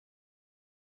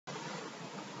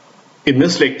In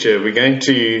this lecture, we're going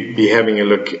to be having a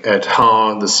look at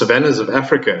how the savannas of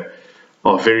Africa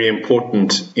are very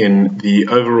important in the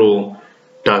overall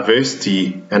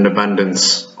diversity and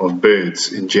abundance of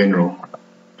birds in general.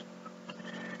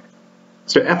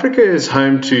 So Africa is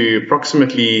home to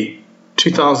approximately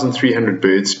 2,300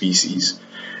 bird species,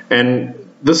 and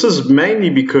this is mainly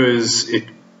because it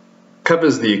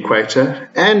covers the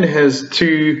equator and has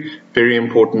two very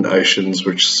important oceans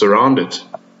which surround it.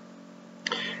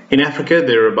 In Africa,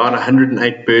 there are about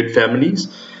 108 bird families,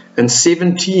 and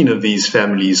 17 of these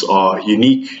families are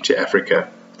unique to Africa.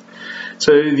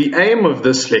 So the aim of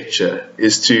this lecture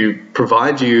is to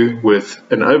provide you with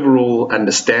an overall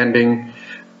understanding,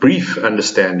 brief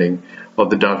understanding of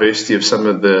the diversity of some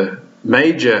of the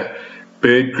major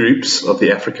bird groups of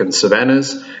the African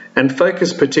savannas, and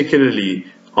focus particularly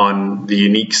on the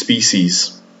unique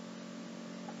species.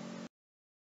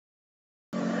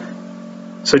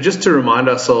 So just to remind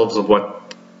ourselves of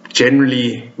what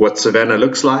savanna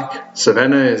looks like.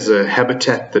 Savanna is a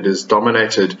habitat that is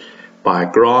dominated by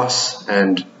grass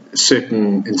and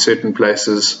in certain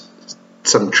places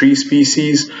some tree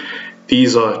species.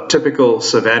 These are typical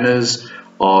savannas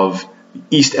of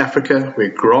East Africa, where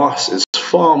grass is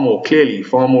far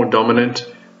more dominant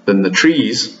than the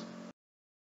trees.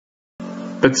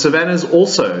 But savannas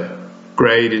also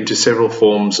grade into several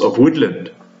forms of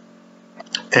woodland.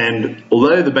 And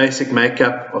although the basic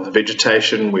makeup of the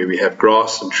vegetation, where we have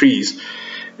grass and trees,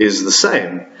 is the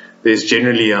same, there's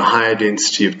generally a higher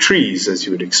density of trees, as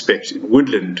you would expect in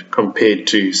woodland, compared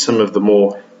to some of the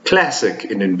more classic,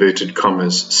 in inverted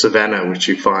commas, savanna, which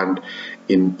you find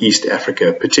in East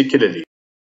Africa particularly.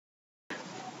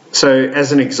 So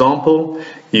as an example,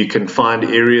 you can find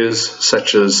areas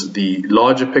such as the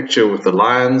larger picture with the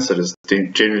lions, that is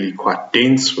generally quite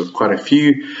dense with quite a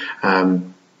few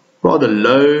rather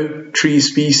low tree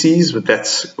species, but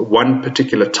that's one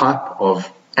particular type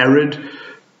of arid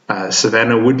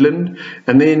savanna woodland.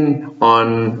 And then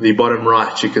on the bottom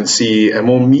right, you can see a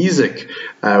more mesic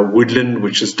woodland,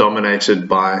 which is dominated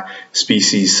by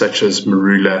species such as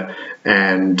marula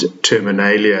and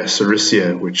Terminalia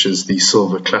sericea, which is the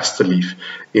silver cluster leaf,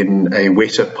 in a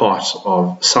wetter part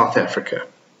of South Africa.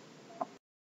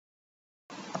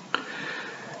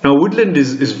 Now, woodland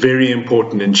is very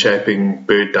important in shaping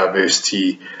bird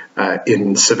diversity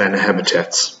in savanna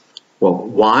habitats. Well,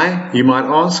 why, you might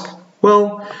ask?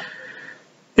 Well,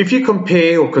 if you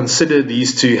compare or consider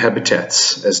these two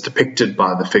habitats as depicted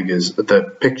by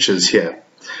the pictures here,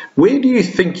 where do you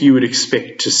think you would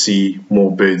expect to see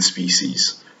more bird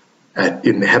species?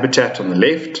 In the habitat on the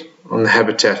left, on the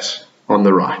habitat on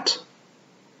the right?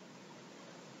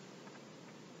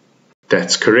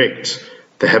 That's correct.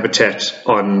 The habitat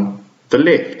on the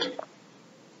left.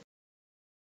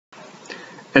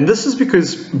 And this is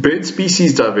because bird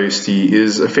species diversity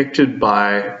is affected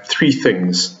by three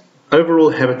things: overall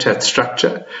habitat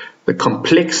structure, the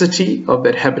complexity of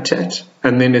that habitat,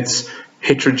 and then its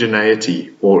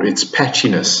heterogeneity or its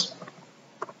patchiness.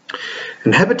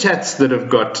 And habitats that have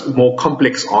got more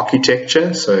complex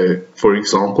architecture, so for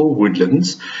example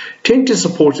woodlands, tend to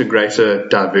support a greater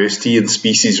diversity and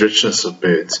species richness of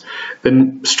birds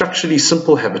than structurally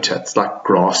simple habitats like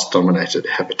grass-dominated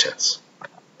habitats.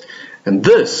 And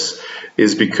this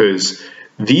is because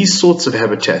these sorts of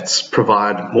habitats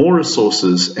provide more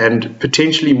resources and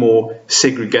potentially more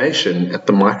segregation at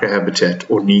the microhabitat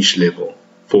or niche level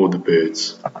for the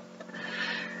birds.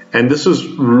 And this was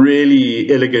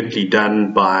really elegantly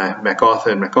done by MacArthur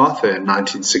and MacArthur in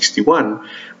 1961,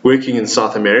 working in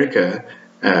South America,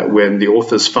 when the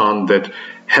authors found that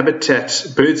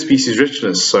bird species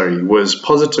richness, was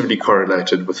positively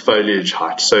correlated with foliage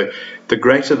height. So the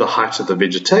greater the height of the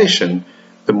vegetation,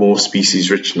 the more species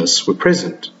richness were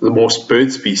present. The more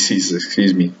bird species,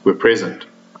 were present.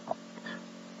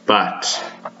 But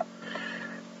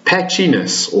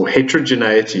patchiness or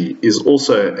heterogeneity is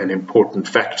also an important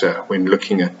factor when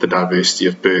looking at the diversity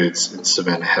of birds in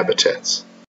savanna habitats.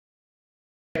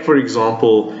 For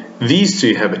example, these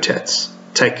two habitats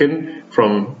taken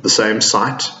from the same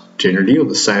site generally, or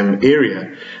the same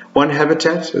area. One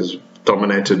habitat is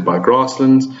dominated by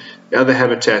grasslands, the other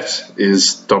habitat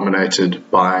is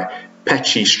dominated by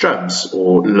patchy shrubs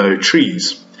or low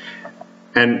trees.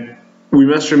 And we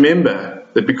must remember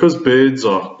that because birds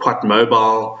are quite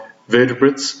mobile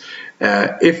vertebrates,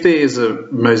 if there is a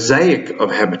mosaic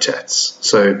of habitats,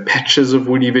 so patches of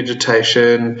woody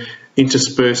vegetation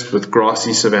interspersed with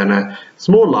grassy savanna, it's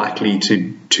more likely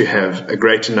to have a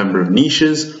greater number of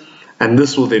niches, and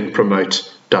this will then promote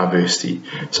diversity.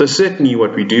 So certainly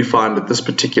what we do find at this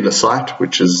particular site,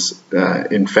 which is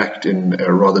in fact in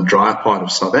a rather dry part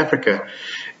of South Africa,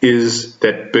 is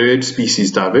that bird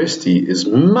species diversity is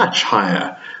much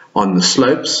higher on the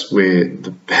slopes where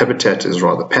the habitat is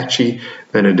rather patchy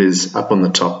than it is up on the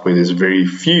top where there's very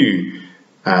few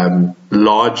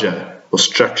larger or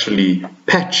structurally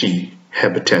patchy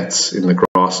habitats in the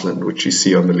grassland, which you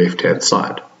see on the left-hand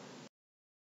side.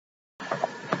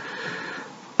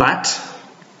 But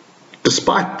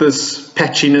despite this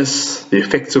patchiness, the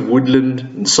effects of woodland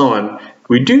and so on,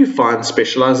 we do find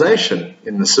specialization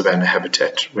in the savanna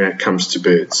habitat when it comes to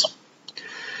birds.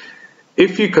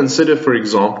 If you consider, for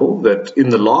example, that in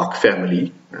the lark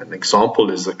family, an example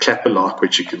is the clapper lark,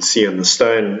 which you can see on the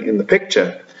stone in the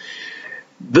picture,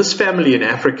 this family in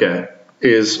Africa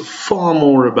is far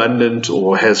more abundant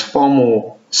or has far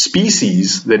more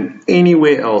species than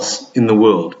anywhere else in the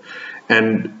world.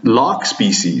 And lark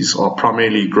species are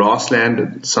primarily grassland,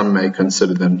 and some may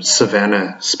consider them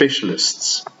savanna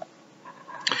specialists.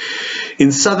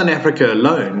 In southern Africa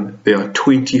alone, there are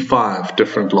 25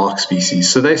 different lark species,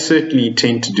 so they certainly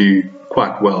tend to do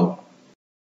quite well.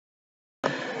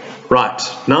 Right,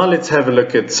 now let's have a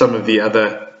look at some of the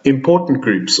other important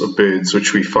groups of birds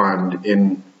which we find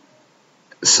in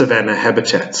savanna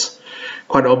habitats.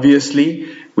 Quite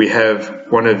obviously, we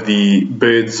have one of the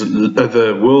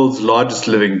world's largest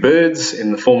living birds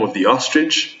in the form of the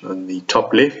ostrich on the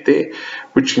top left there,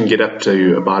 which can get up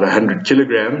to about 100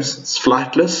 kilograms. It's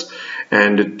flightless,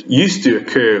 and it used to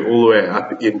occur all the way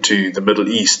up into the Middle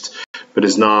East, but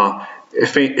is now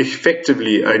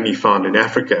effectively only found in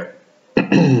Africa.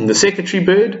 The secretary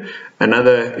bird,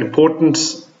 another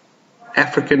important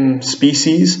African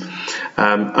species,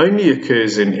 only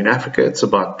occurs in Africa. It's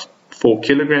about 4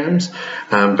 kilograms,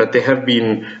 but there have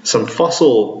been some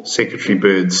fossil secretary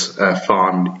birds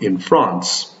found in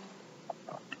France.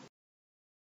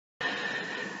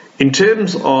 In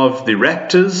terms of the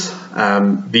raptors,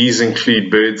 these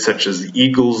include birds such as the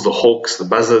eagles, the hawks, the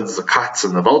buzzards, the kites,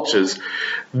 and the vultures.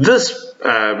 This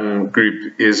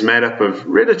group is made up of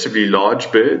relatively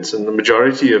large birds, and the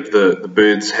majority of the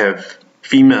birds have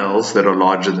females that are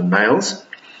larger than males.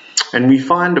 And we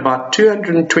find about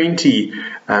 220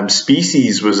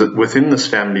 species within this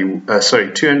family,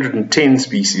 210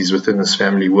 species within this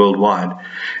family worldwide.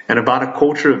 And about a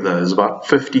quarter of those, about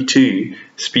 52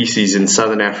 species in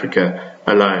southern Africa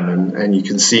alone. And you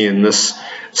can see in this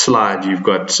slide, you've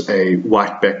got a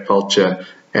white-backed vulture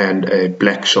and a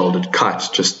black-shouldered kite,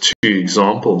 just two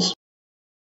examples.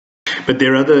 But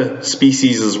there are other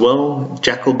species as well,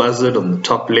 jackal buzzard on the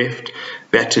top left,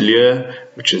 bateleur,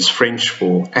 which is French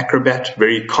for acrobat,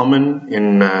 very common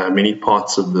in many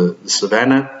parts of the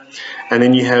savanna. And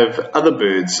then you have other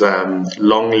birds,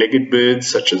 long-legged birds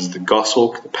such as the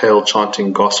goshawk, the pale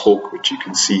chanting goshawk, which you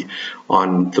can see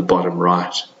on the bottom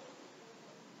right.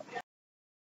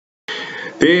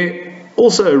 There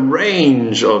also a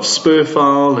range of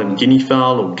spurfowl and guinea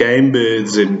fowl or game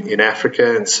birds in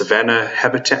Africa and savanna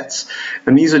habitats,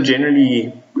 and these are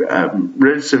generally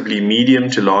relatively medium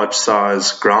to large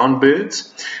size ground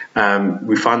birds.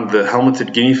 We find the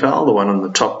helmeted guinea fowl, the one on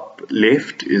the top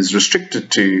left, is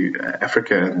restricted to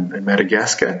Africa and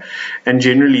Madagascar, and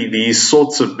generally these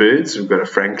sorts of birds, we've got a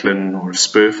francolin or a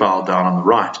spurfowl down on the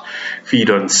right,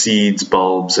 feed on seeds,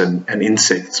 bulbs and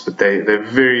insects, but they're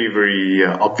very, very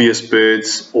obvious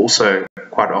birds, also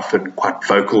quite often quite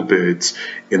vocal birds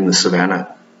in the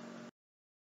savanna.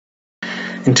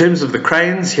 In terms of the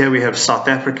cranes, here we have South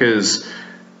Africa's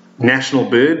national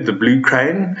bird, the blue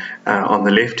crane, on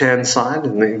the left-hand side.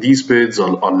 And these birds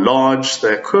are large.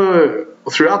 They occur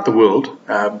throughout the world,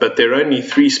 but there are only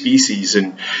 3 species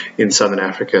in southern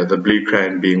Africa, the blue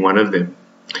crane being one of them.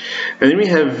 And then we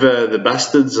have the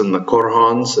bustards and the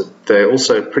korhans. They're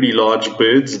also pretty large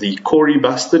birds. The Kori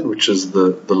bustard, which is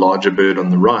the larger bird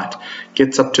on the right,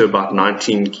 gets up to about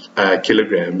 19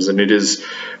 kilograms, and it is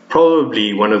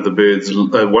probably one of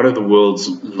the world's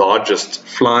largest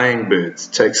flying birds.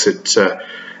 It takes it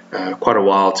quite a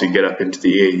while to get up into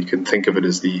the air. You can think of it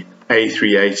as the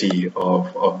A380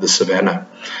 of the savanna.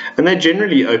 And they're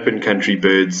generally open country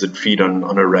birds that feed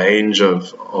on a range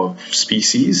of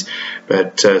species,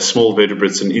 but small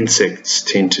vertebrates and insects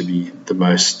tend to be the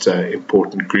most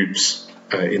important groups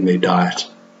in their diet.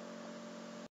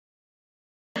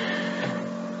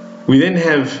 We then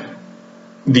have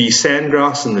the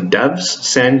sandgrass and the doves.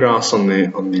 Sandgrass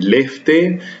on the left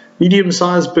there.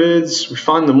 Medium-sized birds, we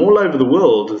find them all over the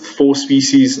world, 4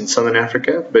 species in southern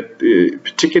Africa, but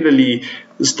particularly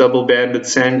this double-banded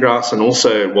sandgrass, and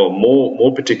also, well,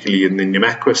 more particularly in the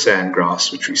Namakwa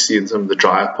sandgrass, which we see in some of the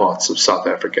drier parts of South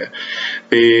Africa.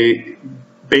 Their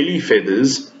belly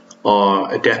feathers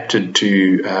are adapted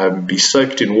to be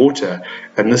soaked in water,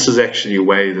 and this is actually a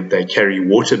way that they carry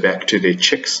water back to their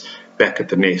chicks back at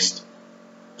the nest.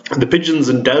 The pigeons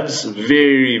and doves,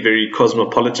 very, very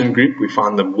cosmopolitan group. We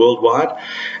find them worldwide,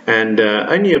 and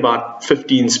only about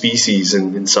 15 species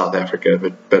in South Africa,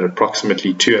 but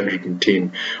approximately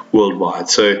 210 worldwide.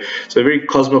 So a very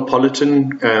cosmopolitan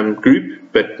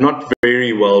group, but not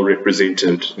very well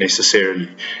represented necessarily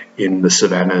in the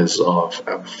savannas of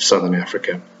Southern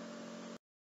Africa.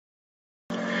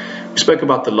 We spoke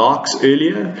about the larks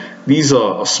earlier. These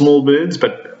are small birds,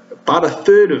 but about a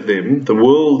third of them,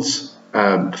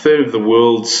 a third of the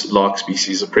world's lark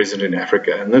species are present in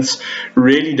Africa, and this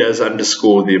really does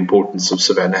underscore the importance of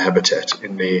savanna habitat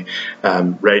in their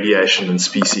radiation and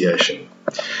speciation.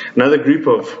 Another group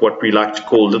of what we like to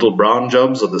call little brown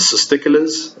jobs are the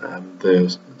cisticolas,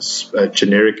 the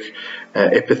generic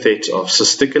epithet of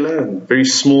cisticula, and very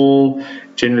small,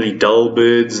 generally dull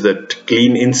birds that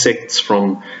glean insects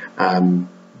from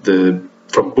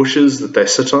bushes that they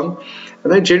sit on.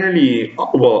 And they're generally,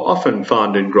 often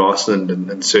found in grassland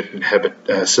and certain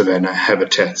savanna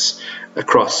habitats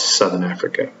across southern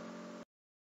Africa.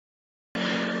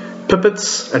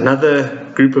 Pipits,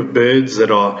 another group of birds that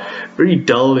are very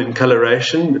dull in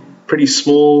coloration, pretty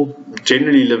small,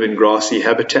 generally live in grassy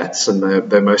habitats, and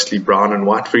they're mostly brown and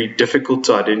white, very difficult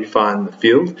to identify in the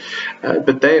field,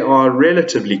 but they are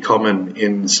relatively common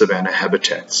in savanna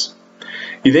habitats.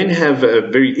 You then have a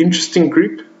very interesting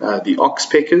group, the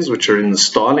oxpeckers, which are in the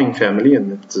starling family,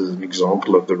 and that's an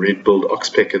example of the red-billed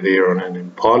oxpecker there on an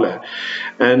impala.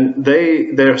 And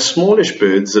they're smallish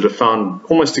birds that are found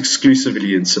almost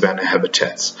exclusively in savanna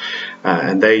habitats.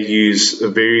 And they use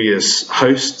various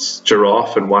hosts.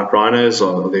 Giraffe and white rhinos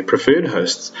are their preferred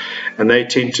hosts, and they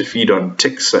tend to feed on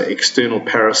ticks, external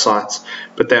parasites,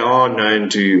 but they are known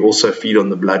to also feed on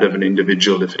the blood of an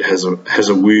individual if it has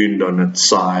a wound on its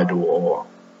side or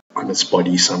on its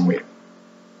body somewhere.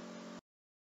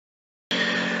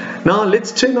 Now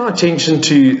let's turn our attention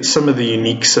to some of the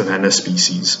unique savanna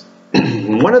species.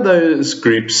 One of those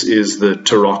groups is the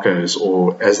turacos,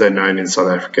 or as they're known in South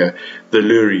Africa, the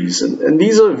lories. And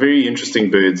these are very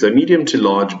interesting birds. They're medium to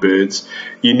large birds,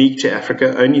 unique to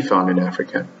Africa, only found in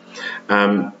Africa.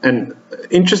 And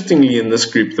interestingly, in this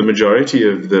group, the majority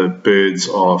of the birds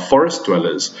are forest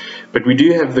dwellers, but we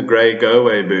do have the grey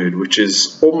go-away bird, which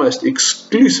is almost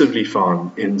exclusively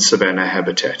found in savanna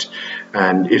habitat,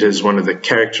 and it is one of the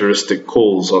characteristic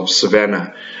calls of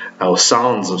savanna, or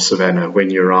sounds of savanna, when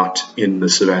you're out in the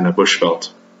savanna bushveld.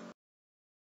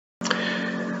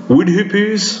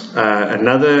 Woodhoopoes,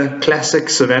 another classic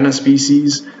savanna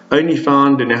species, only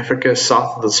found in Africa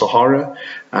south of the Sahara.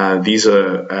 These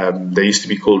are, they used to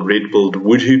be called red-billed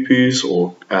woodhoopoes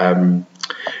or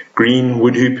green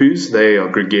woodhoopoes. They are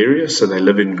gregarious, so they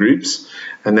live in groups,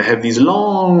 and they have these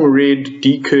long red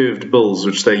decurved bills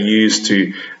which they use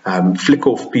to flick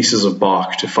off pieces of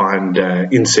bark to find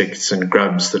insects and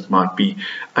grubs that might be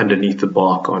underneath the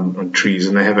bark on trees,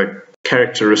 and they have a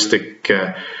characteristic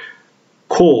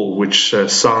call which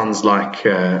sounds like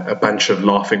a bunch of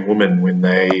laughing women when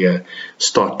they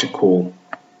start to call.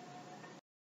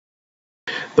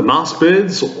 The mouse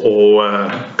birds, or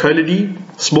colidae,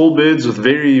 small birds with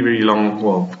very, very long,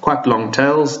 well, quite long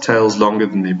tails longer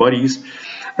than their bodies.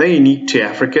 They're unique to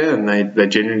Africa, and they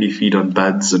generally feed on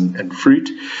buds and fruit.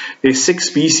 There's 6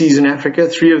 species in Africa.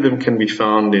 3 of them can be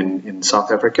found in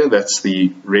South Africa. That's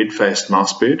the red-faced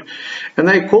mouse bird. And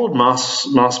they're called mouse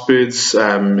birds,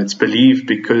 it's believed,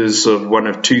 because of one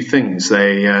of 2 things.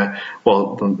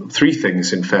 Well, 3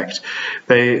 things, in fact.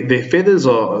 Their feathers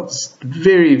are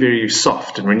very, very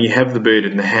soft, and when you have the bird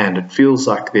in the hand, it feels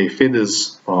like their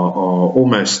feathers are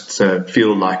almost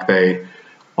feel like they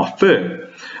are fur.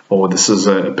 Or this is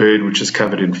a bird which is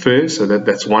covered in fur, so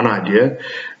that's one idea.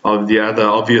 The other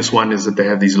obvious one is that they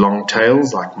have these long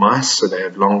tails like mice, so they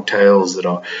have long tails that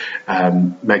are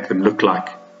make them look like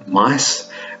mice.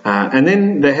 And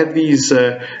then they have these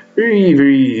very,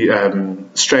 very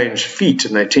strange feet,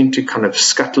 and they tend to kind of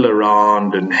scuttle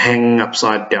around and hang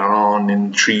upside down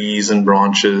in trees and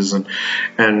branches, and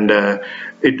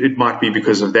it might be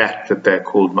because of that they're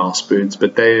called mouse birds,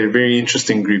 but they're a very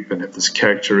interesting group and have this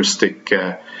characteristic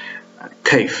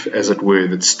cape, as it were,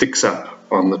 that sticks up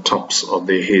on the tops of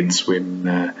their heads when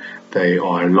they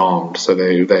are alarmed. So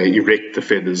they erect the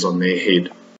feathers on their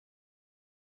head.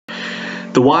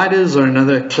 The whydahs are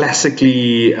another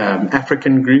classically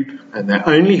African group, and they're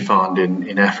only found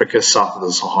in Africa south of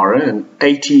the Sahara, and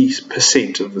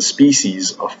 80% of the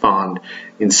species are found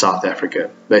in South Africa.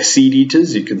 They're seed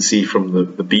eaters, you can see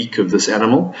from the beak of this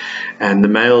animal, and the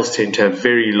males tend to have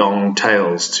very long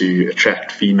tails to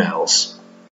attract females.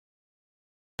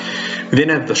 We then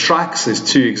have the shrikes. There's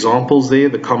two examples there,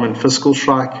 the common fiscal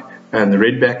shrike and the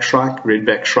redback shrike.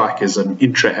 Redback shrike is an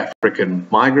intra-African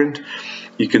migrant.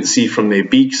 You can see from their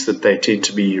beaks that they tend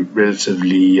to be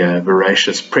relatively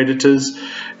voracious predators,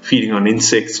 feeding on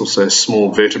insects, also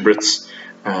small vertebrates,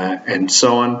 and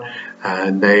so on.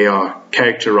 And they are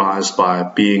characterized by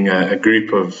being a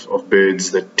group of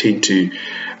birds that tend to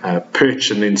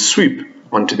perch and then swoop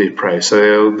onto their prey.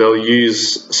 So they'll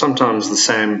use sometimes the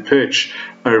same perch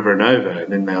over and over,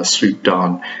 and then they'll swoop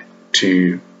down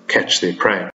to catch their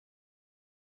prey.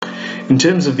 In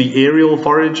terms of the aerial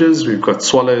foragers, we've got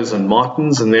swallows and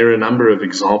martins, and there are a number of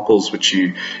examples which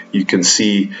you can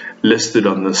see listed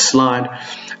on this slide.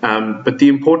 But the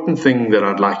important thing that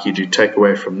I'd like you to take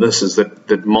away from this is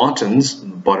that martins,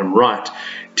 in the bottom right,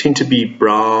 tend to be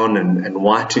brown and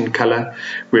white in color,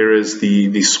 whereas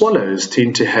the swallows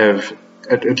tend to have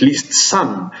at least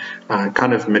some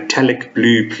kind of metallic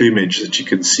blue plumage that you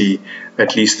can see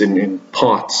at least on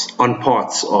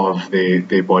parts of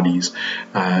their bodies.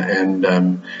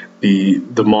 The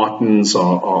martins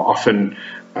are often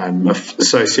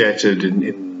associated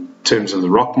in terms of the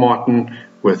rock martin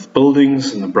with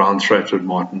buildings, and the brown-throated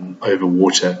martin over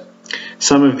water.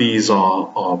 Some of these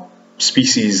are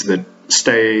species that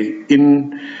stay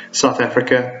in South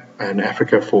Africa and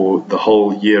Africa for the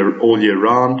whole year, all year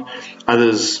round.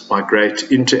 Others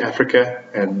migrate into Africa,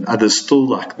 and others still,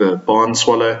 like the barn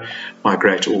swallow,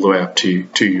 migrate all the way up to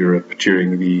Europe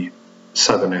during the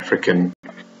southern African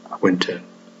winter.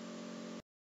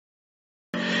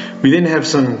 We then have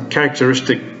some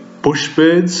characteristic bush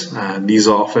birds. These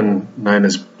are often known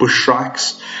as bush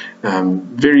shrikes.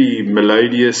 Very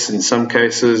melodious in some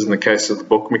cases. In the case of the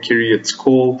bokmakiri, it's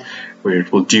called, where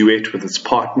it will duet with its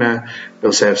partner. They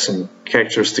also have some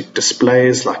characteristic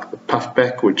displays like the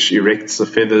puffback, which erects the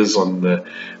feathers on the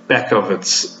back of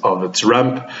its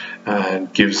rump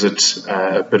and gives it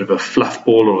a bit of a fluff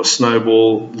ball or a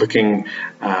snowball looking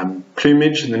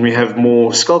plumage. And then we have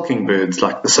more skulking birds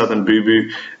like the southern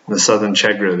booboo and the southern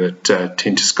chagra that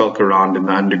tend to skulk around in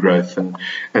the undergrowth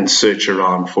and search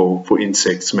around for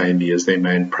insects mainly as their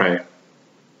main prey.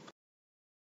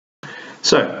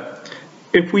 So,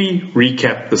 if we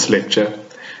recap this lecture,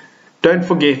 don't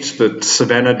forget that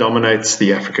savanna dominates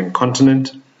the African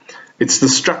continent. It's the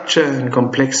structure and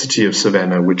complexity of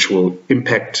savanna which will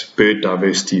impact bird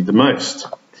diversity the most.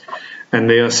 And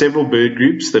there are several bird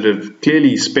groups that have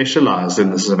clearly specialized in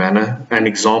the savanna. An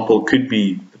example could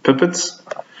be the pipits.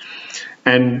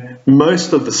 And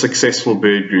most of the successful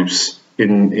bird groups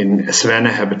in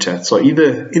savanna habitats are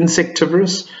either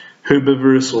insectivorous,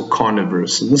 herbivorous or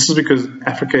carnivorous. And this is because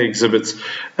Africa exhibits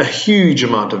a huge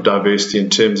amount of diversity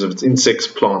in terms of its insects,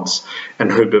 plants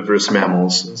and herbivorous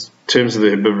mammals. In terms of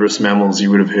the herbivorous mammals, you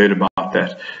would have heard about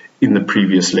that in the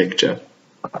previous lecture.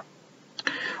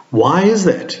 Why is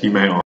that, you may ask?